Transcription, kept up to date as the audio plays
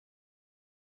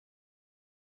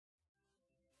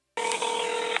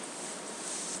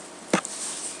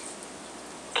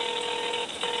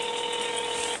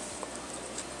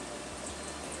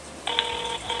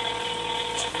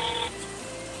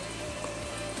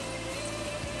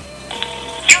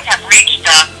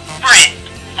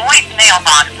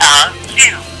mailbox of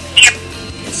 2.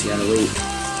 Yes, you gotta wait.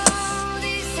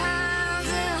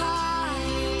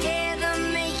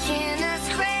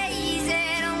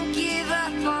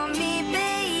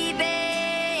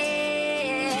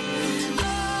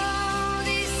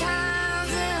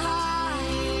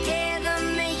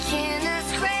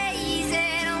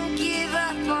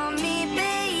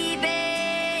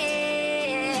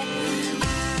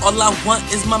 All I want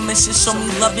is my mission, show me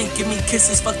loving, give me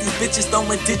kisses. Fuck these bitches,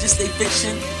 throwing digits, they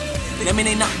fiction. I mean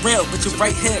they not real, but you're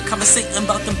right here conversating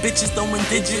about them bitches throwing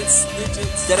digits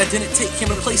that I didn't take,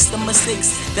 can replace the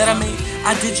mistakes that I made.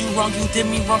 I did you wrong, you did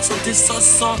me wrong, so this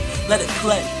song, let it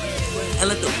play and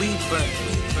let the weed burn.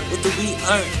 What do we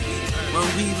earn when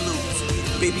we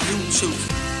lose? Baby, you choose.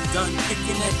 Done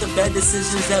picking at the bad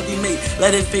decisions that we made,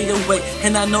 let it fade away.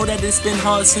 And I know that it's been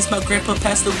hard since my grandpa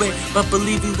passed away, but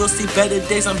believe we will see better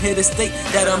days. I'm here to state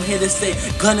that I'm here to stay,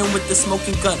 gunning with the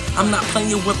smoking gun. I'm not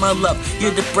playing with my love,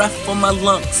 you're the breath for my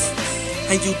lungs,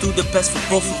 and you do the best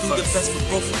for both of us.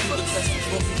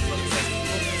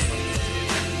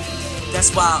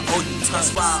 That's why I owe you time.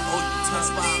 That's why I owe you time. That's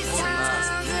why I owe you time.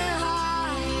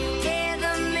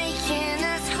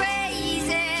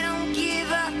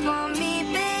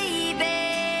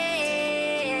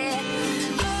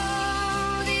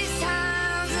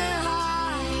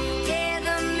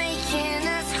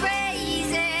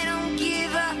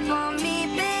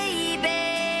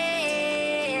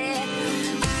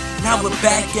 Now we're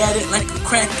back at it like a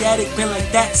crack addict. Been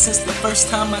like that since the first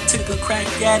time I took a crack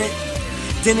at it.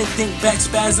 Didn't think back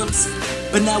spasms,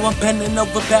 but now I'm bending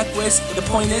over backwards. The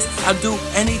point is, I'll do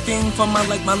anything for my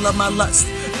like, my love, my lust.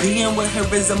 Being with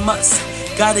her is a must.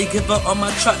 Gotta give her all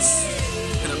my trust.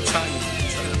 And I'm trying.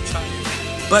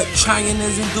 But trying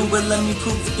isn't do it. Let me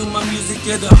prove it through my music.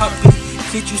 You're the heartbeat.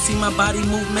 Can't you see my body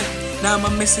movement? Now my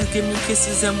missus give me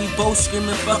kisses and we both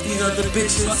screaming, fuck these other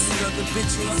bitches.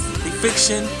 They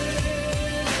fiction.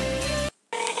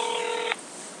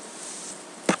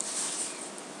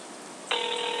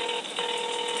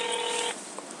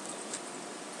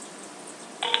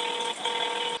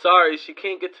 Sorry, she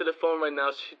can't get to the phone right now.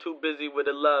 She's too busy with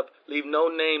her love. Leave no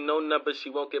name, no number. She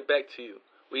won't get back to you.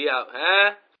 We out,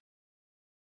 huh?